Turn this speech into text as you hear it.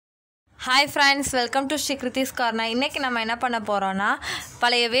Hi friends, welcome to Shikrithi's Corner. இன்னைக்கு நம்ம என்ன பண்ண போறோம்னா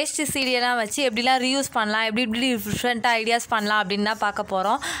பழைய வேஸ்ட் சீடியெல்லாம் வச்சு எப்படிலாம் ரீயூஸ் பண்ணலாம், எப்படி டிஃபரண்டா ஐடியாஸ் பண்ணலாம் அப்படினு தான் பார்க்க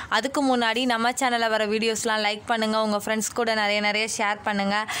போறோம். அதுக்கு முன்னாடி நம்ம சேனல்ல வர வீடியோஸ்லாம் லைக் பண்ணுங்க, உங்க ஃப்ரெண்ட்ஸ் கூட நிறைய ஷேர்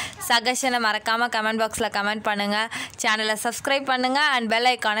பண்ணுங்க. சஜஷனை மறக்காம கமெண்ட் பாக்ஸ்ல கமெண்ட் பண்ணுங்க. சேனலை சப்ஸ்கிரைப் பண்ணுங்க and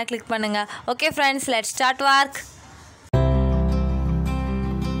bell icon-ஐ கிளிக் பண்ணுங்க. Okay friends, let's start work.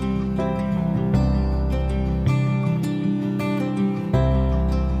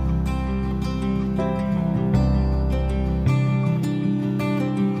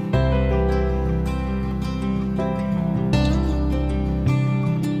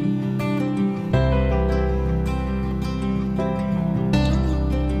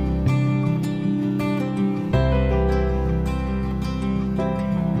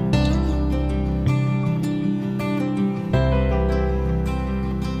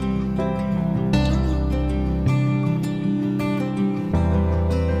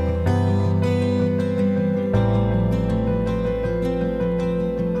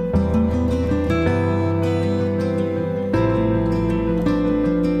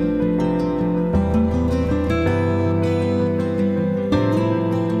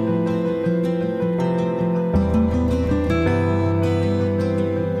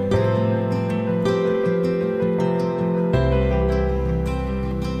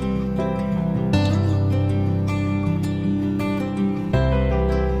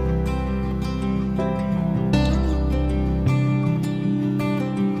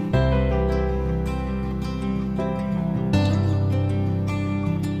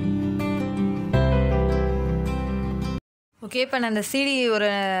 Okay, இப்போ நான் இந்த சிடி ஒரு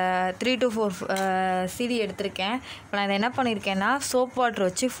 3 to 4 சிடி எடுத்திருக்கேன். இப்போ நான் இதை என்ன பண்ணியிருக்கேன்னா சோப் வாட்டர்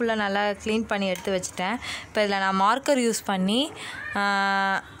வச்சு ஃபுல்லாக நல்லா க்ளீன் பண்ணி எடுத்து வச்சுட்டேன். இப்போ இதில் நான் மார்க்கர் யூஸ் பண்ணி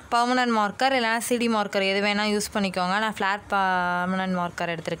பர்மனன்ட் மார்க்கர் இல்லைனா சிடி மார்க்கர் எது வேணால் யூஸ் பண்ணிக்கோங்க. நான் ஃப்ளாட் பர்மனன்ட்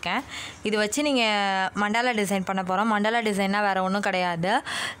மார்க்கர் எடுத்திருக்கேன். இது வச்சு நீங்கள் மண்டாலா டிசைன் பண்ண போகிறோம். மண்டாலா டிசைன்னா வேறு ஒன்றும் கிடையாது,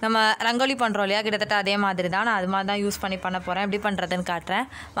 நம்ம ரங்கோலி பண்ணுறோம் இல்லையா, கிட்டத்தட்ட அதே மாதிரி தான். நான் அது மாதிரி தான் யூஸ் பண்ணி பண்ண போகிறேன். எப்படி பண்ணுறதுன்னு காட்டுறேன்,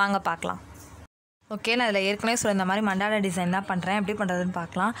 வாங்க பார்க்கலாம். ஓகே, நான் இதில் ஏற்கனவே சொல்ல இந்த மாதிரி மண்டாலா டிசைன் தான் பண்ணுறேன். எப்படி பண்ணுறதுன்னு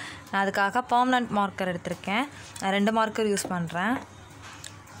பார்க்கலாம். நான் அதுக்காக பர்மனன்ட் மார்க்கர் எடுத்திருக்கேன். நான் 2 மார்க்கர் யூஸ் பண்ணுறேன்.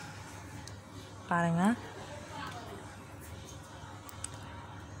 பாருங்கள்,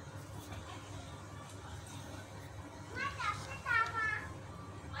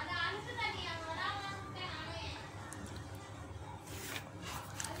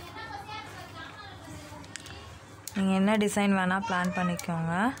 நீங்கள் என்ன டிசைன் வேணால் பிளான்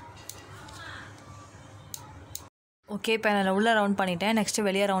பண்ணிக்கோங்க. ஓகே, இப்போ நான் உள்ளே ரவுண்ட் பண்ணிட்டேன். நெக்ஸ்ட்டு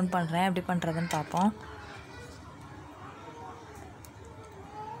வெளியே ரவுண்ட் பண்ணுறேன். எப்படி பண்ணுறதுன்னு பார்ப்போம்.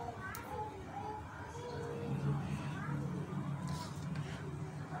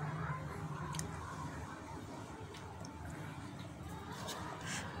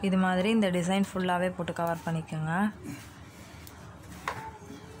 இது மாதிரி இந்த டிசைன் ஃபுல்லாகவே போட்டு கவர் பண்ணிக்கோங்க.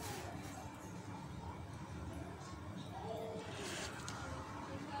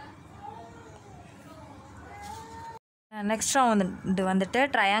 நெக்ஸ்ட் ரவுண்ட் வந்துட்டு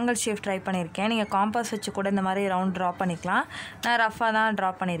ட்ரையாங்கிள் ஷேப் ட்ரை பண்ணியிருக்கேன். நீங்கள் காம்பஸ் வச்சு கூட இந்த மாதிரி ரவுண்ட் ட்ரா பண்ணிக்கலாம். நான் ரஃபாக தான் ட்ரா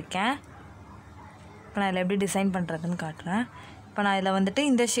பண்ணியிருக்கேன். இப்போ நான் இதில் எப்படி டிசைன் பண்ணுறதுன்னு காட்டுறேன். இப்போ நான் இதில் வந்துட்டு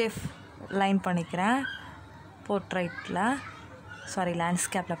இந்த ஷேப் லைன் பண்ணிக்கிறேன்.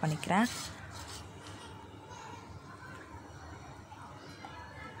 லேண்ட்ஸ்கேப்பில் பண்ணிக்கிறேன்.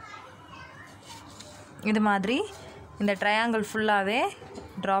 இது மாதிரி இந்த ட்ரையாங்கிள் ஃபுல்லாகவே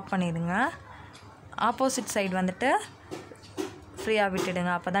ட்ரா பண்ணிடுங்க. ஆப்போசிட் சைடு வந்துட்டு ஃப்ரீயாக விட்டுடுங்க,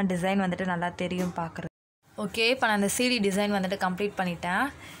 அப்போ தான் டிசைன் வந்துட்டு நல்லா தெரியும் பார்க்குறது. ஓகே, இப்போ நான் அந்த சிடி டிசைன் வந்துட்டு கம்ப்ளீட் பண்ணிட்டேன்.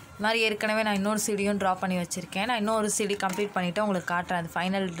 இது மாதிரி ஏற்கனவே நான் இன்னொரு சிடியும் ட்ரா பண்ணி வச்சுருக்கேன். நான் இன்னொரு சிடி கம்ப்ளீட் பண்ணிவிட்டு உங்களுக்கு காட்டுறேன் அது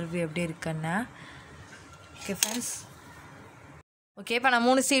ஃபைனல் ரிவ்யூ எப்படி இருக்குன்னு. ஓகே ஃப்ரெண்ட்ஸ், ஓகே, இப்போ நான்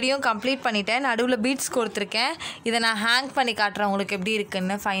 3 சிடியும் கம்ப்ளீட் பண்ணிட்டேன். நடுவில் பீட்ஸ் கொடுத்துருக்கேன். இதை நான் ஹேங் பண்ணி காட்டுறேன் உங்களுக்கு எப்படி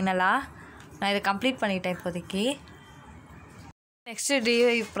இருக்குன்னு. ஃபைனலாக நான் இதை கம்ப்ளீட் பண்ணிட்டேன் இப்போதைக்கு. நெக்ஸ்ட்டு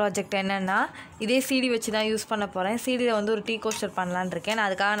டிஐ ப்ராஜெக்ட் என்னென்னா இதே சிடி வச்சு தான் யூஸ் பண்ண போகிறேன். சிடியில் வந்து ஒரு டீ கோஸ்டர் பண்ணலான்னு இருக்கேன். நான்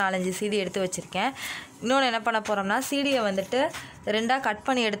அதுக்காக 4-5 சிடி எடுத்து வச்சுருக்கேன். இன்னொன்று என்ன பண்ண போகிறோம்னா சிடியை வந்துட்டு 2ஆக கட்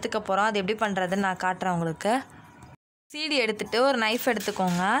பண்ணி எடுத்துக்க போகிறோம். அது எப்படி பண்ணுறதுன்னு நான் காட்டுறேன் உங்களுக்கு. சிடி எடுத்துகிட்டு ஒரு நைஃப்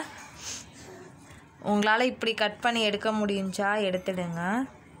எடுத்துக்கோங்க. உங்களால் இப்படி கட் பண்ணி எடுக்க முடிஞ்சா எடுத்துடுங்க,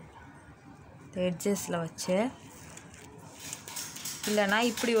 எட்ஜஸில் வச்சு. இல்லைனா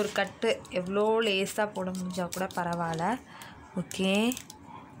இப்படி ஒரு கட்டு எவ்வளோ லேஸாக போட முடிஞ்சால் கூட பரவாயில்ல. ஓகே,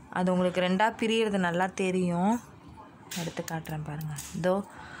 அது உங்களுக்கு 2ஆக பிரியிறது நல்லா தெரியும். எடுத்து காட்டுறேன் பாருங்கள். இதோ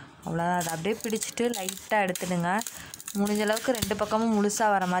அவ்வளோதான். அதை அப்படியே பிடிச்சிட்டு லைட்டாக எடுத்துடுங்க. முடிஞ்ச அளவுக்கு 2 பக்கமும்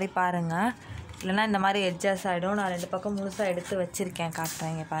முழுசாக வர மாதிரி பாருங்கள். இல்லைனா இந்த மாதிரி எட்ஜஸ் ஆகிடும். நான் 2 பக்கம் முழுசாக எடுத்து வச்சுருக்கேன்,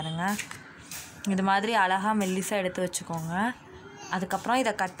 காட்டுறேங்க பாருங்கள். இது மாதிரி அழகாக மெல்லிசாக எடுத்து வச்சுக்கோங்க. அதுக்கப்புறம்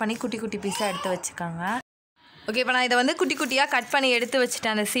இதை கட் பண்ணி குட்டி குட்டி பீஸாக எடுத்து வச்சுக்கோங்க. ஓகே, இப்போ நான் இதை வந்து குட்டி குட்டியாக கட் பண்ணி எடுத்து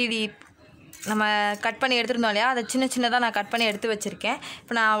வச்சுட்டேன். அந்த CD நம்ம கட் பண்ணி எடுத்துருந்தோம் இல்லையா, அதை சின்ன சின்னதாக நான் கட் பண்ணி எடுத்து வச்சுருக்கேன்.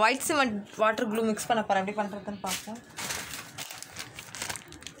 இப்போ நான் white cement water clue mix பண்ண போகிறேன். எப்படி பண்ணுறதுன்னு பார்ப்போம்.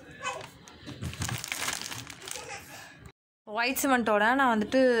 ஒயிட் சிமெண்ட்டோட நான்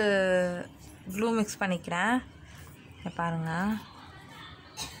வந்துட்டு க்ளூ மிக்ஸ் பண்ணிக்கிறேன். பாருங்கள்,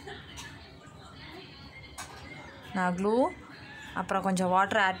 நான் க்ளூ அப்புறம் கொஞ்சம்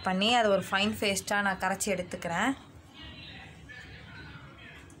வாட்டர் ஆட் பண்ணி அது ஒரு ஃபைன் பேஸ்ட்டாக நான் கரைச்சி எடுத்துக்கிறேன்.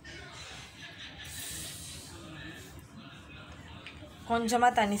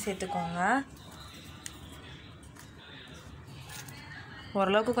 கொஞ்சமாக தண்ணி சேர்த்துக்கோங்க.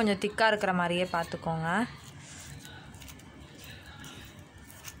 ஓரளவுக்கு கொஞ்சம் திக்காக இருக்கிற மாதிரியே பார்த்துக்கோங்க.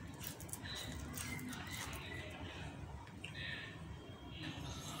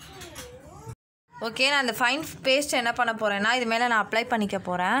 ஓகே, நான் அந்த ஃபைன் பேஸ்ட் என்ன பண்ண போகிறேன்னா இது மேலே நான் அப்ளை பண்ணிக்க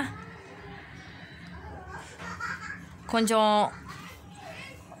போகிறேன். கொஞ்சம்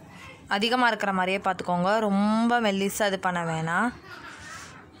அதிகமாக இருக்கிற மாதிரியே பார்த்துக்கோங்க. ரொம்ப மெல்லிஸாக இது பண்ண வேணாம்.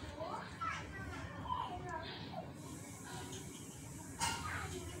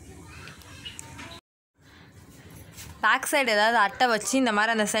 பேக் சைடு ஏதாவது அட்டை வச்சு இந்த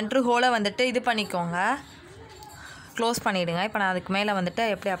மாதிரி அந்த சென்ட்ரு ஹோலை வந்துட்டு இது பண்ணிக்கோங்க, க்ளோஸ் பண்ணிவிடுங்க. இப்போ நான் அதுக்கு மேலே வந்துட்டு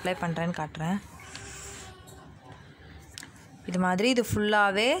எப்படி அப்ளை பண்ணுறேன்னு காட்டுறேன். இது மாதிரி இது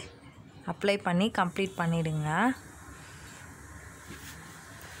ஃபுல்லாகவே அப்ளை பண்ணி கம்ப்ளீட் பண்ணிவிடுங்க.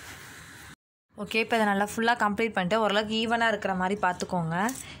 ஓகே, இப்போ இதை நல்லா ஃபுல்லாக கம்ப்ளீட் பண்ணிட்டு ஓரளவுக்கு ஈவனாக இருக்கிற மாதிரி பார்த்துக்கோங்க.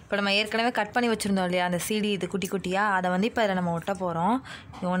 இப்போ நம்ம ஏற்கனவே கட் பண்ணி வச்சுருந்தோம் இல்லையா அந்த CD, இது குட்டி குட்டியாக, அதை வந்து இப்போ இதில் நம்ம ஒட்ட போகிறோம்.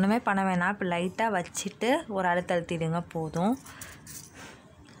 ஒன்றுமே பண்ண வேணாம். இப்போ லைட்டாக வச்சுட்டு ஒரு அழுத்தழுத்திடுங்க போதும்.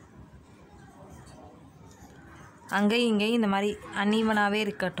 அங்கேயும் இங்கேயும் இந்த மாதிரி அன்ஈவனாகவே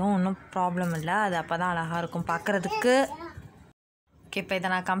இருக்கட்டும், ஒன்றும் ப்ராப்ளம் இல்லை. அது அப்போ தான் அழகாக இருக்கும் பார்க்குறதுக்கு. ஓகே, இப்போ இதை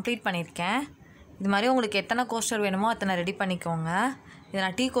நான் கம்ப்ளீட் பண்ணியிருக்கேன். இது மாதிரி உங்களுக்கு எத்தனை கோஸ்டர் வேணுமோ அத்தனை ரெடி பண்ணிக்கோங்க. இதை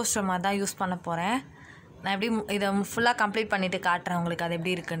நான் டீ கோஸ்டர் மாதிரி தான் யூஸ் பண்ண போகிறேன். நான் எப்படி இதை ஃபுல்லாக கம்ப்ளீட் பண்ணிவிட்டு காட்டுறேன் உங்களுக்கு அது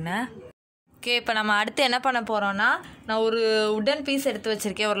எப்படி இருக்குன்னு. ஓகே, இப்போ நம்ம அடுத்து என்ன பண்ண போகிறோன்னா, நான் ஒரு உட்டன் பீஸ் எடுத்து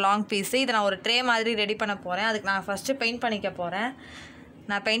வச்சுருக்கேன், ஒரு லாங் பீஸு. இதை நான் ஒரு ட்ரே மாதிரி ரெடி பண்ண போகிறேன். அதுக்கு நான் ஃபஸ்ட்டு பெயிண்ட் பண்ணிக்க போகிறேன்.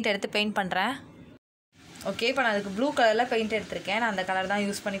 நான் பெயிண்ட் எடுத்து பெயிண்ட் பண்ணுறேன். ஓகே, இப்போ நான் அதுக்கு ப்ளூ கலரில் பெயிண்ட் எடுத்திருக்கேன். நான் அந்த கலர் தான்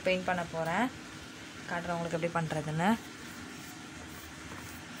யூஸ் பண்ணி பெயிண்ட் பண்ண போகிறேன். காட்டுறேன் உங்களுக்கு எப்படி பண்ணுறதுன்னு.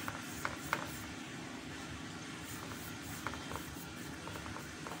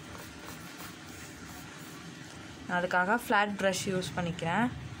 அதுக்காக ஃப்ளாட் ப்ரஷ் யூஸ் பண்ணிக்கிறேன்.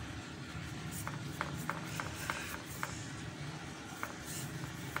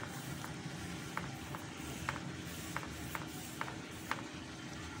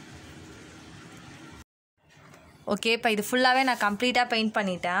 ஓகே, இப்போ இது ஃபுல்லாகவே நான் கம்ப்ளீட்டாக பெயிண்ட்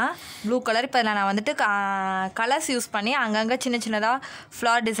பண்ணிட்டேன் ப்ளூ கலர். இப்போ நான் வந்துட்டு கலர்ஸ் யூஸ் பண்ணி அங்கங்கே சின்ன சின்னதாக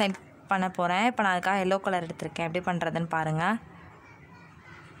ஃப்ளார் டிசைன் பண்ண போகிறேன். இப்போ நான் அதுக்காக எல்லோ கலர் எடுத்திருக்கேன். எப்படி பண்ணுறதுன்னு பாருங்கள்.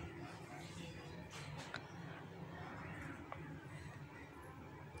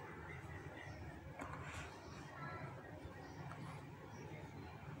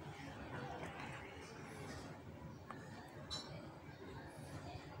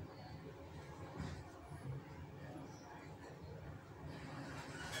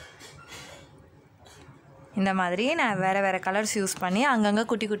 இந்த மாதிரி நான் வேறு கலர்ஸ் யூஸ் பண்ணி அங்கங்கே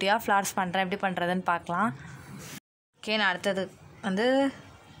குட்டி குட்டியாக ஃப்ளார்ஸ் பண்ணுறேன். எப்படி பண்ணுறதுன்னு பார்க்கலாம். ஓகே, நான் அடுத்தது வந்து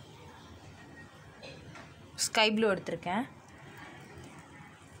ஸ்கை ப்ளூ எடுத்திருக்கேன்.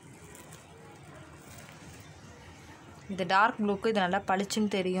 இது டார்க் ப்ளூக்கு இது நல்லா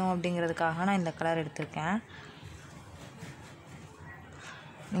பளிச்சுன்னு தெரியும் அப்படிங்கிறதுக்காக நான் இந்த கலர் எடுத்திருக்கேன்.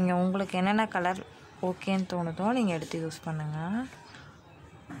 நீங்கள் உங்களுக்கு என்னென்ன கலர் ஓகேன்னு தோணுதோ நீங்கள் எடுத்து யூஸ் பண்ணுங்கள்.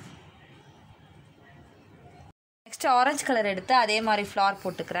 நெக்ஸ்ட் ஆரஞ்சு கலர் எடுத்து அதே மாதிரி ஃப்ளார்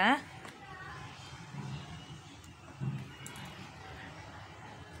போட்டுக்கிறேன்.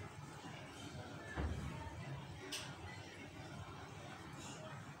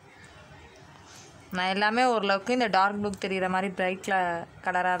 நான் எல்லாமே ஓரளவுக்கு இந்த டார்க் ப்ளூ தெரிகிற மாதிரி பிரைட்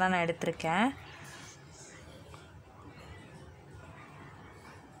கலராக தான் நான் எடுத்திருக்கேன்.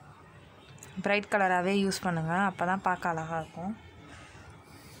 பிரைட் கலராகவே யூஸ் பண்ணுங்கள், அப்போ தான் பார்க்க அழகாக இருக்கும்.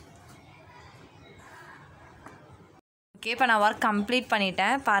 ஓகே, இப்போ நான் ஒர்க் கம்ப்ளீட்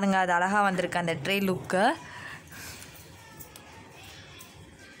பண்ணிட்டேன். பாருங்கள், அது அழகாக வந்திருக்கு அந்த ட்ரே லுக்கு.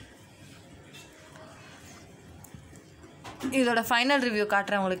 இதோட ஃபைனல் ரிவ்யூ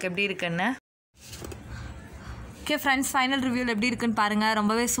காட்டுறேன் உங்களுக்கு எப்படி இருக்குன்னு. ஓகே ஃப்ரெண்ட்ஸ், ஃபைனல் ரிவ்யூவில் எப்படி இருக்குன்னு பாருங்கள்.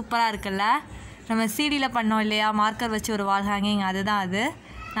 ரொம்பவே சூப்பராக இருக்குல்ல. நம்ம சிடியில் பண்ணோம் இல்லையா, மார்க்கர் வச்சு ஒரு வால் ஹேங்கிங், அதுதான் அது.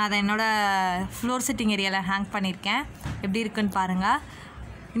 நான் அதை என்னோடய ஃப்ளோர் செட்டிங் ஏரியாவில் ஹேங் பண்ணியிருக்கேன். எப்படி இருக்குன்னு பாருங்கள்.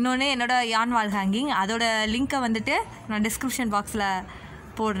 இன்னொன்று என்னோடய யான் வால் ஹேங்கிங், அதோட லிங்க்கை வந்துட்டு நான் டிஸ்கிரிப்ஷன் பாக்ஸில்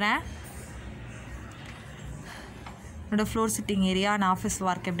போடுறேன். என்னோடய ஃப்ளோர் சிட்டிங் ஏரியா, நான் ஆஃபீஸ்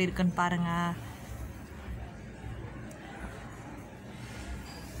ஒர்க் எப்படி இருக்குன்னு பாருங்கள்.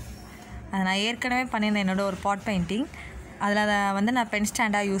 அதை நான் ஏற்கனவே பண்ணியிருந்தேன் என்னோடய ஒரு பாட் பெயிண்டிங், அதில் அதை வந்து நான் பென்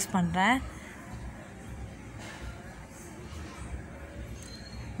ஸ்டாண்டாக யூஸ் பண்ணுறேன்.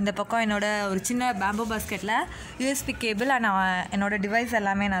 இந்த பக்கம் என்னோடய ஒரு சின்ன பேம்பு பாஸ்கெட்டில் யூஎஸ்பி கேபிள் அண்ட் என்னோடய டிவைஸ்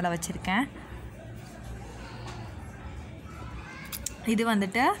எல்லாமே நான் அதில் வச்சுருக்கேன். இது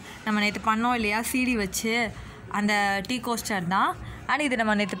வந்துட்டு நம்ம நேற்று பண்ணோம் இல்லையா சிடி வச்சு, அந்த டீ கோஸ்டர் தான். அண்ட் இது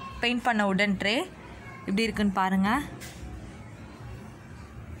நம்ம நேற்று பெயிண்ட் பண்ண உடன் ட்ரே எப்படி இருக்குன்னு பாருங்கள்.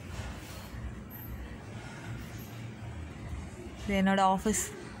 இது என்னோடய office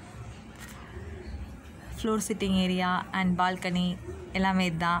floor sitting area and balcony எல்லாமே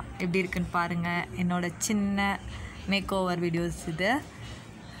இதுதான். எப்படி இருக்குன்னு பாருங்கள். என்னோடய சின்ன மேக் ஓவர் வீடியோஸ் இது.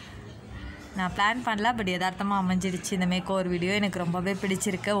 நான் பிளான் பண்ணல, பட் யதார்த்தமாக அமைஞ்சிடுச்சு. இந்த மேக் ஓவர் வீடியோ எனக்கு ரொம்பவே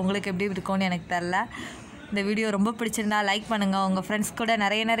பிடிச்சிருக்கு. உங்களுக்கு எப்படி இருக்கும்னு எனக்கு தெரில. இந்த வீடியோ ரொம்ப பிடிச்சிருந்தா லைக் பண்ணுங்கள், உங்கள் ஃப்ரெண்ட்ஸ் கூட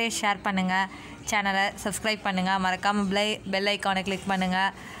நிறைய ஷேர் பண்ணுங்கள், சேனலை சப்ஸ்கிரைப் பண்ணுங்கள், மறக்காமல் பெல் ஐக்கானை கிளிக்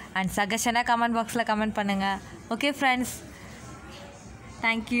பண்ணுங்கள். அண்ட் சஜஷனாக கமெண்ட் பாக்ஸில் கமெண்ட் பண்ணுங்கள். Okay friends,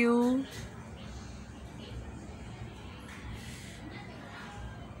 thank you.